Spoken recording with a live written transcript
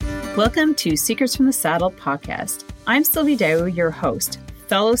Welcome to Secrets from the Saddle podcast. I'm Sylvie, your host,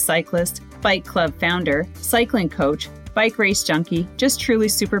 fellow cyclist, bike club founder, cycling coach, bike race junkie, just truly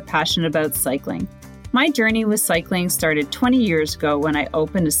super passionate about cycling. My journey with cycling started 20 years ago when I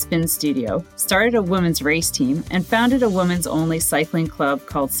opened a spin studio, started a women's race team, and founded a women's only cycling club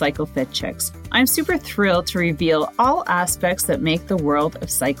called Cycle Fit Chicks. I'm super thrilled to reveal all aspects that make the world of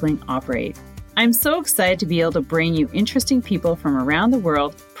cycling operate. I'm so excited to be able to bring you interesting people from around the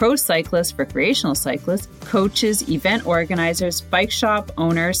world, pro cyclists, recreational cyclists, coaches, event organizers, bike shop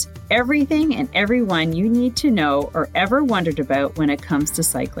owners, everything and everyone you need to know or ever wondered about when it comes to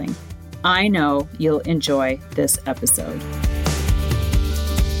cycling. I know you'll enjoy this episode.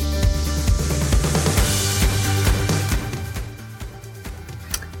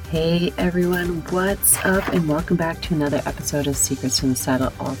 Hey everyone, what's up? And welcome back to another episode of Secrets from the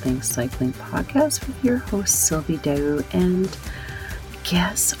Saddle, All Things Cycling Podcast with your host Sylvie Dow. And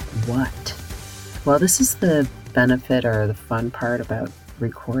guess what? Well, this is the benefit or the fun part about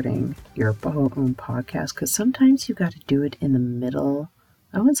recording your own podcast, because sometimes you got to do it in the middle.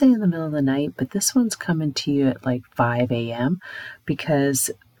 I wouldn't say in the middle of the night, but this one's coming to you at like 5 a.m. because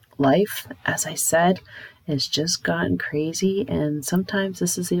life, as I said, has just gotten crazy, and sometimes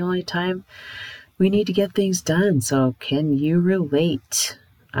this is the only time we need to get things done. So can you relate?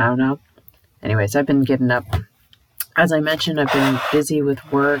 I don't know. Anyways, I've been getting up. As I mentioned, I've been busy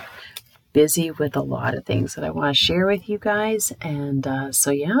with work, busy with a lot of things that I want to share with you guys. And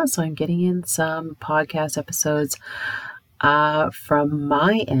so I'm getting in some podcast episodes from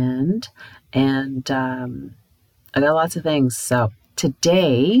my end, and I got lots of things. So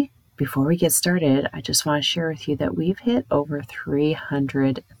today, before we get started, I just want to share with you that we've hit over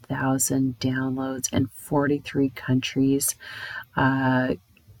 300,000 downloads in 43 countries. And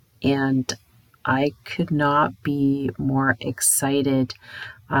I could not be more excited.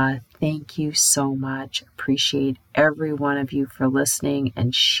 Thank you so much. Appreciate every one of you for listening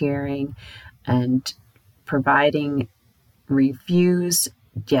and sharing and providing reviews.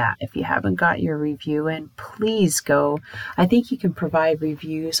 Yeah, if you haven't got your review in, please go. I think you can provide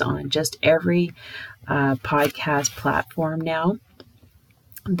reviews on just every podcast platform now.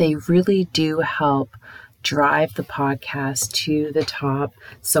 They really do help drive the podcast to the top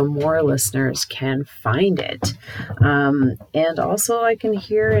so more listeners can find it. And also I can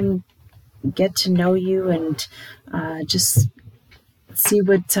hear and get to know you and just see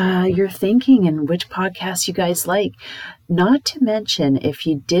what you're thinking and which podcasts you guys like. Not to mention, if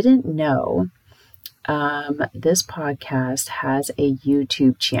you didn't know, this podcast has a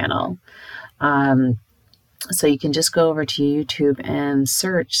YouTube channel. So you can just go over to YouTube and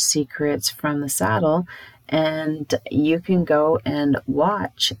search Secrets from the Saddle, and you can go and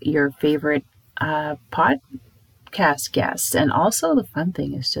watch your favorite podcast guests. And also the fun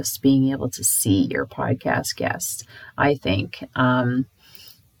thing is just being able to see your podcast guests, I think,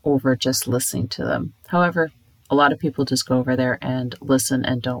 over just listening to them. However, a lot of people just go over there and listen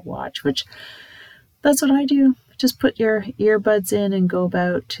and don't watch, which that's what I do. Just put your earbuds in and go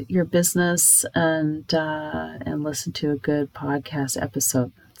about your business and listen to a good podcast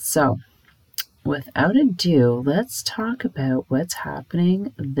episode. So without ado, let's talk about what's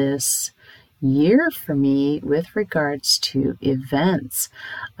happening this year for me with regards to events.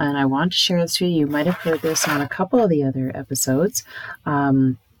 And I want to share this with you. You might have heard this on a couple of the other episodes.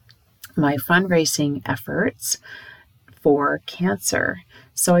 My fundraising efforts for cancer.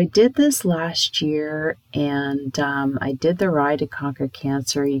 So I did this last year, and I did the Ride to Conquer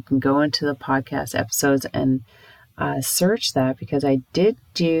Cancer. You can go into the podcast episodes and search that, because I did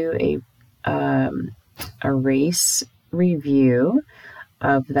do a race review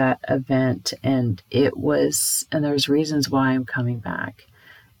of that event, and there's reasons why I'm coming back.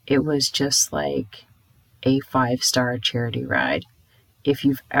 It was just like a 5-star charity ride. If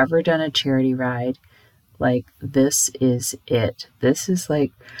you've ever done a charity ride, like, this is it. This is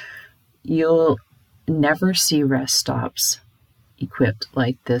like, you'll never see rest stops equipped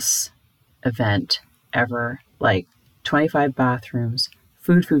like this event ever. Like 25 bathrooms,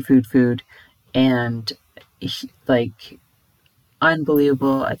 food, and like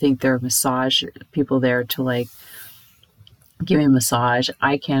unbelievable. I think there are massage people there to like give me a massage.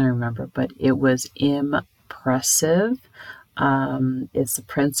 I can't remember, but it was impressive. It's the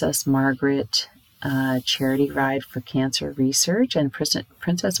Princess Margaret charity ride for cancer research, and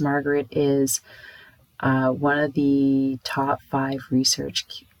Princess Margaret is one of the top 5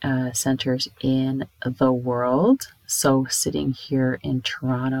 research centers in the world. So sitting here in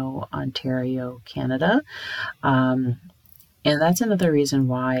Toronto, Ontario, Canada. And that's another reason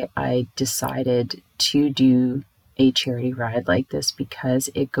why I decided to do a charity ride like this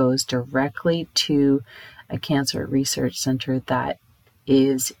because it goes directly to a cancer research center that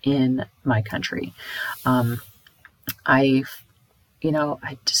is in my country. I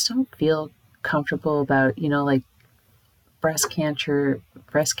just don't feel comfortable about, like breast cancer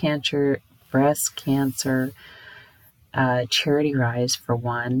charity rise for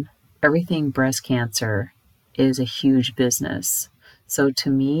one. Everything breast cancer is a huge business. So to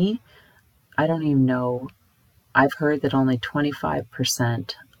me, I don't even know. I've heard that only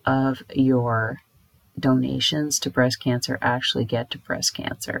 25% of your donations to breast cancer actually get to breast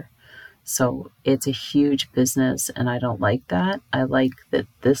cancer. So it's a huge business, and I don't like that. I like that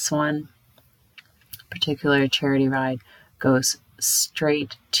this one particular charity ride goes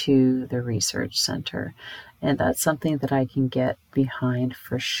straight to the research center. And that's something that I can get behind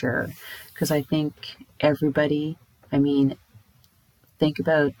for sure. Because I think everybody, think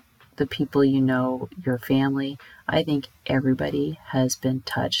about the people your family. I think everybody has been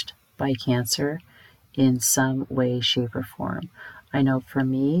touched by cancer in some way, shape, or form. I know for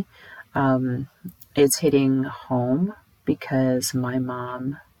me, it's hitting home because my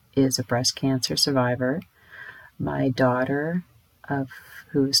mom is a breast cancer survivor. My daughter,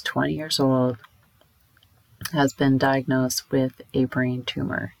 who's 20 years old, has been diagnosed with a brain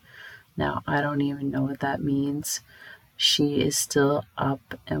tumor. Now, I don't even know what that means. She is still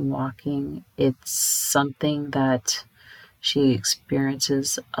up and walking. It's something that she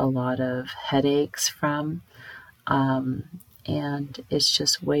experiences a lot of headaches from, and it's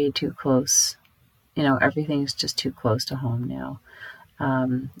just way too close. Everything's just too close to home now.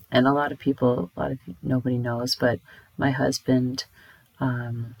 And nobody knows, but my husband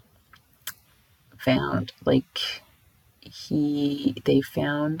found, they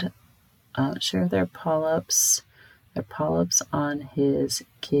found, their polyps on his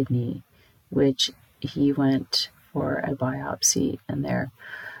kidney, which he went for a biopsy, and they're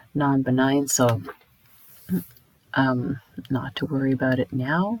non-benign, so not to worry about it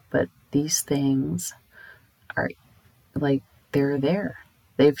now, but these things are they're there.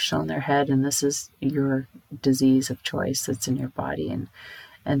 They've shown their head, and this is your disease of choice that's in your body,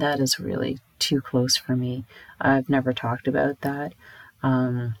 and that is really too close for me. I've never talked about that,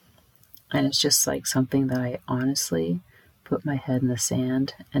 and it's just something that I honestly put my head in the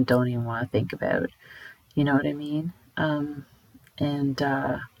sand and don't even want to think about. You know what I mean? And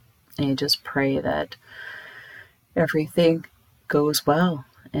I just pray that everything goes well,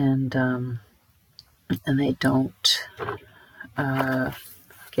 and they don't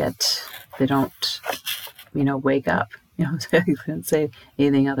wake up. I couldn't say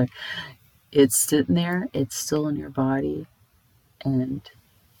anything other. It's sitting there, it's still in your body, and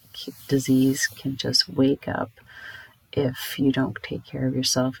disease can just wake up if you don't take care of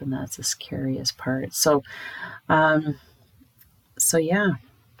yourself, and that's the scariest part. So yeah.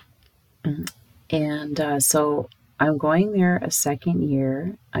 And so I'm going there a second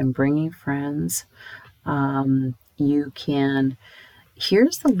year. I'm bringing friends.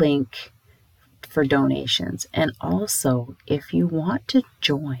 Here's the link for donations. And also, if you want to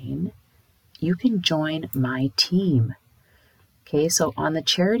join, you can join my team. Okay, so on the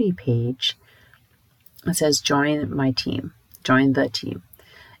charity page, it says join my team, join the team.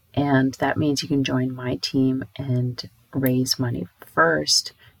 And that means you can join my team and raise money.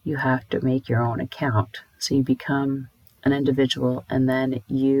 First, you have to make your own account. So you become an individual, and then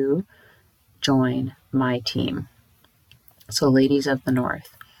you join my team. So Ladies of the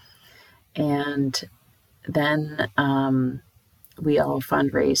North. And then we all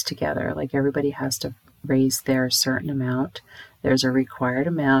fundraise together. Everybody has to raise their certain amount. There's a required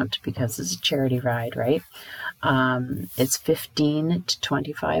amount because it's a charity ride, right? It's $1,500 to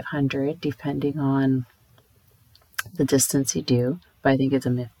 $2,500 depending on the distance you do, but I think it's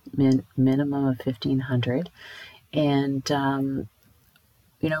a minimum of $1,500. And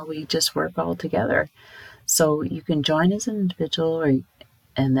we just work all together. So you can join as an individual,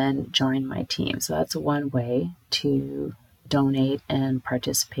 and then join my team. So that's one way to donate and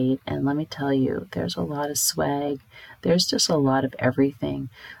participate. And let me tell you, there's a lot of swag. There's just a lot of everything.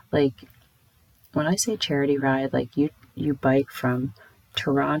 When I say charity ride, you bike from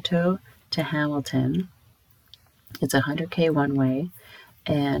Toronto to Hamilton. It's 100K one way,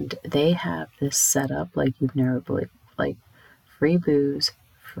 and they have this set up like you've never believed. Free booze,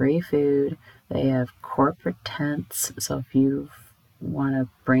 free food. They have corporate tents. So if you want to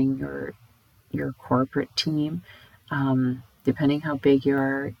bring your corporate team, depending how big you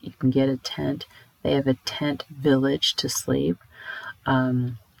are, you can get a tent. They have a tent village to sleep,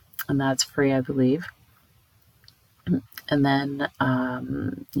 and that's free, I believe. And then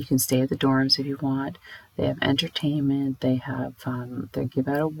you can stay at the dorms if you want. They have entertainment. They have they give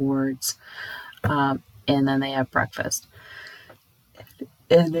out awards, and then they have breakfast.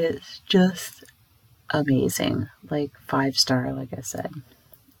 And it's just amazing, like 5-star, like I said.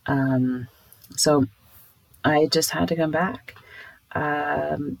 So I just had to come back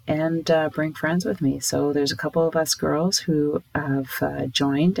and bring friends with me. So there's a couple of us girls who have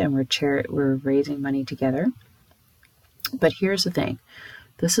joined, and we're raising money together. But here's the thing.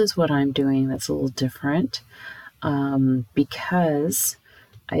 This is what I'm doing that's a little different because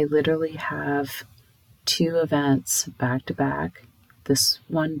I literally have 2 events back to back. This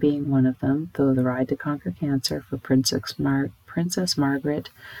one being one of them, the Ride to Conquer Cancer for Princess Margaret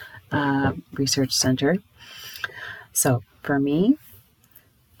Research Center. So for me,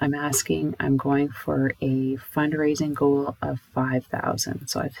 I'm going for a fundraising goal of 5,000.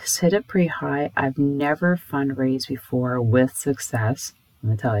 So I've hit it pretty high. I've never fundraised before with success. I'm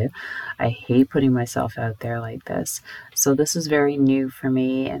going to tell you, I hate putting myself out there like this. So this is very new for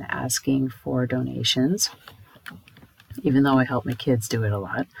me, and asking for donations, even though I help my kids do it a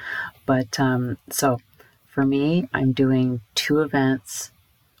lot. But so for me, I'm doing 2 events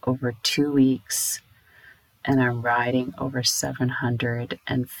over 2 weeks, and I'm riding over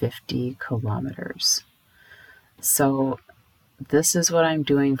 750 kilometers. So this is what I'm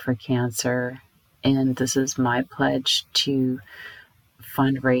doing for cancer, and this is my pledge to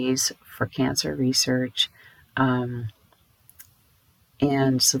fundraise for cancer research. And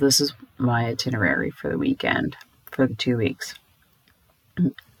so this is my itinerary for the weekend, for the 2 weeks.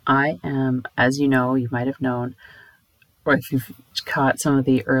 I am, as you know, you might have known, or if you've caught some of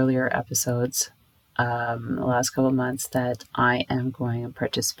the earlier episodes, the last couple of months, that I am going and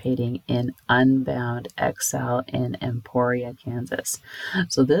participating in Unbound XL in Emporia, Kansas.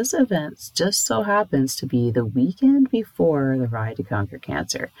 So this event just so happens to be the weekend before the Ride to Conquer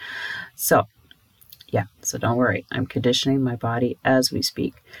Cancer. So yeah, so don't worry, I'm conditioning my body as we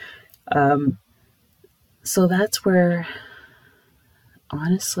speak. So that's where,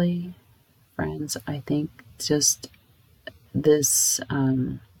 honestly, friends, I think just this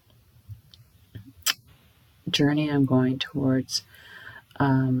journey I'm going towards.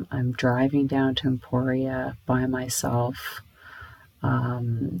 I'm driving down to Emporia by myself.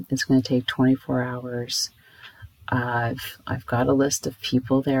 It's going to take 24 hours. I've got a list of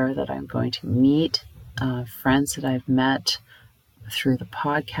people there that I'm going to meet, friends that I've met through the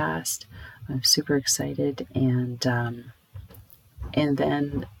podcast. I'm super excited, and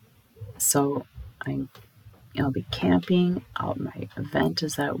then so I'll be camping. My event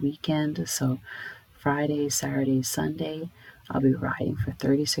is that weekend, so Friday, Saturday, Sunday, I'll be riding for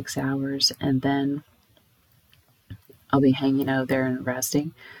 36 hours, and then I'll be hanging out there and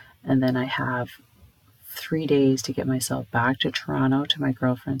resting. And then I have 3 days to get myself back to Toronto to my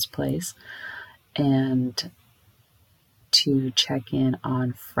girlfriend's place, and to check in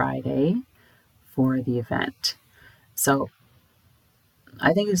on Friday for the event. So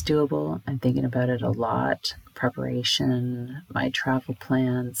I think it's doable. I'm thinking about it a lot. Preparation, my travel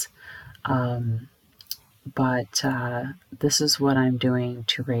plans. But this is what I'm doing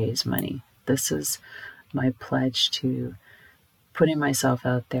to raise money. This is my pledge to putting myself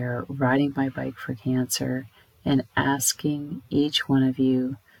out there, riding my bike for cancer, and asking each one of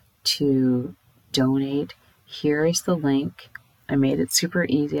you to donate. Here is the link. I made it super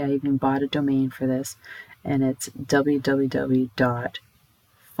easy. I even bought a domain for this, and it's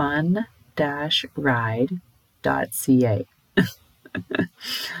www.fun-ride.ca.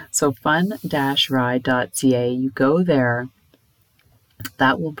 So fun-ride.ca, you go there,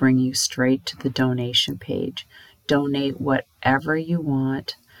 that will bring you straight to the donation page. Donate whatever you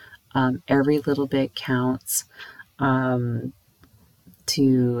want. Every little bit counts to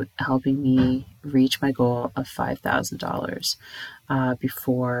helping me reach my goal of $5,000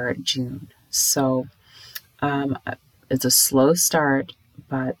 before June. So it's a slow start,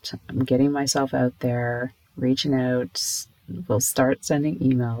 but I'm getting myself out there, reaching out. We'll start sending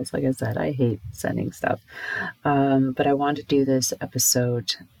emails. Like I said, I hate sending stuff. But I want to do this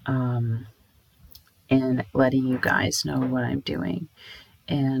episode and letting you guys know what I'm doing.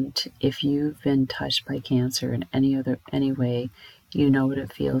 And if you've been touched by cancer in any way, you know what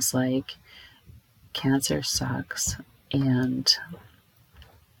it feels like. Cancer sucks. And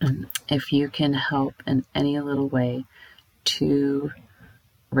if you can help in any little way to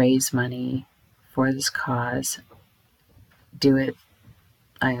raise money for this cause, do it.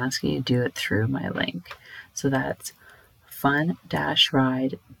 I ask you to do it through my link. So that's fun-ride.ca.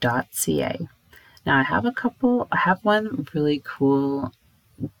 Now I have one really cool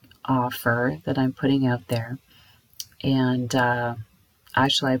offer that I'm putting out there. And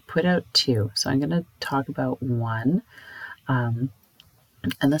actually, I put out 2. So I'm going to talk about one. And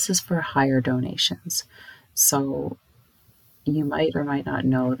this is for higher donations. So you might or might not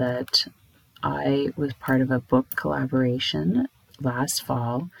know that I was part of a book collaboration last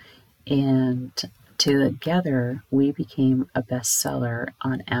fall, and together we became a bestseller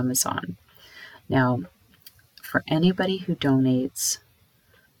on Amazon. Now, for anybody who donates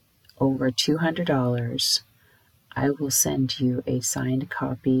over $200, I will send you a signed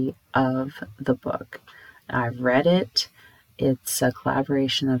copy of the book. I've read it. It's a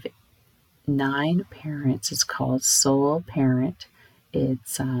collaboration of 9 parents. It's called Soul Parent.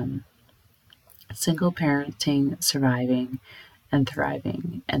 It's single parenting, surviving, and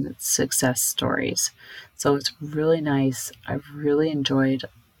thriving, and it's success stories. So it's really nice. I've really enjoyed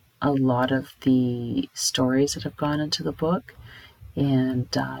a lot of the stories that have gone into the book, and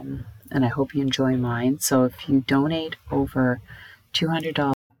I hope you enjoy mine. So if you donate over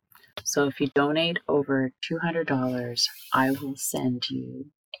 $200, I will send you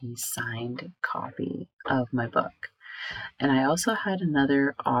a signed copy of my book. And I also had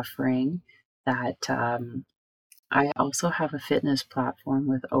another offering that I also have a fitness platform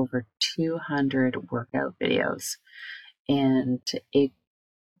with over 200 workout videos, and it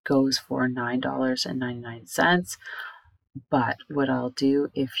goes for $9.99. But what I'll do,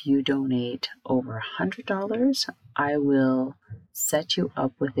 if you donate over $100, I will set you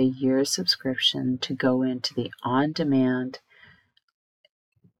up with a year's subscription to go into the on-demand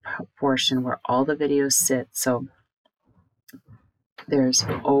portion where all the videos sit. So there's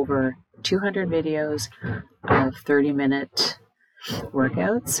over 200 videos of 30-minute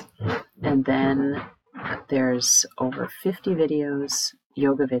workouts, and then there's over 50 videos,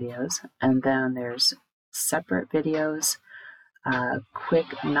 yoga videos, and then there's separate videos, quick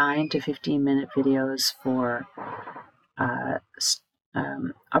 9 to 15 minute videos for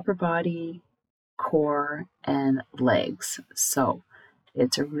upper body, core, and legs. So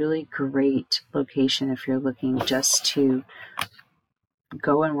it's a really great location if you're looking just to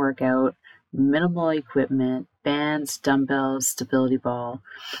go and work out, minimal equipment, bands, dumbbells, stability ball,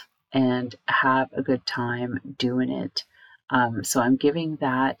 and have a good time doing it. So I'm giving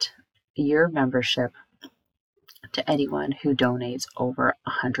that year membership to anyone who donates over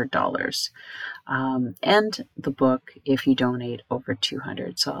 $100, and the book if you donate over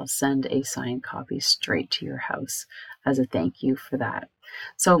 $200. So I'll send a signed copy straight to your house as a thank you for that.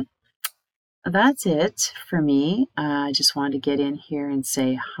 So that's it for me. I just wanted to get in here and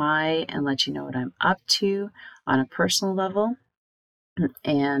say hi and let you know what I'm up to on a personal level,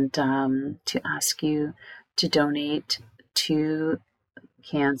 and to ask you to donate to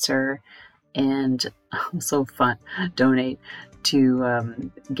cancer, and also donate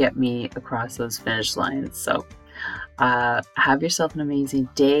to get me across those finish lines. So have yourself an amazing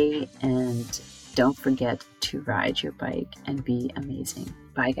day, and don't forget to ride your bike and be amazing.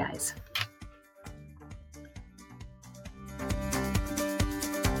 Bye, guys.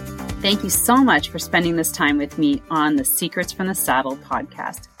 Thank you so much for spending this time with me on the Secrets from the Saddle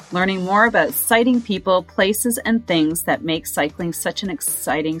podcast, learning more about exciting people, places, and things that make cycling such an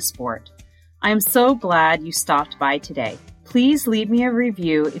exciting sport. I am so glad you stopped by today. Please leave me a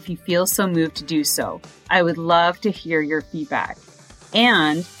review if you feel so moved to do so. I would love to hear your feedback.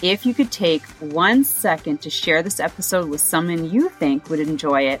 And if you could take 1 second to share this episode with someone you think would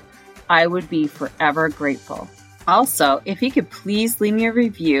enjoy it, I would be forever grateful. Also, if you could please leave me a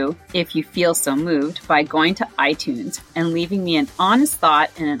review if you feel so moved by going to iTunes and leaving me an honest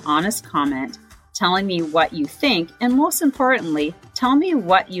thought and an honest comment, telling me what you think, and most importantly, tell me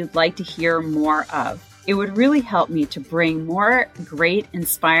what you'd like to hear more of. It would really help me to bring more great,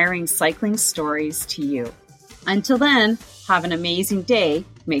 inspiring cycling stories to you. Until then, have an amazing day.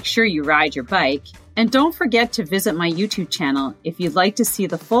 Make sure you ride your bike. And don't forget to visit my YouTube channel if you'd like to see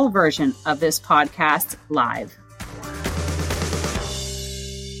the full version of this podcast live.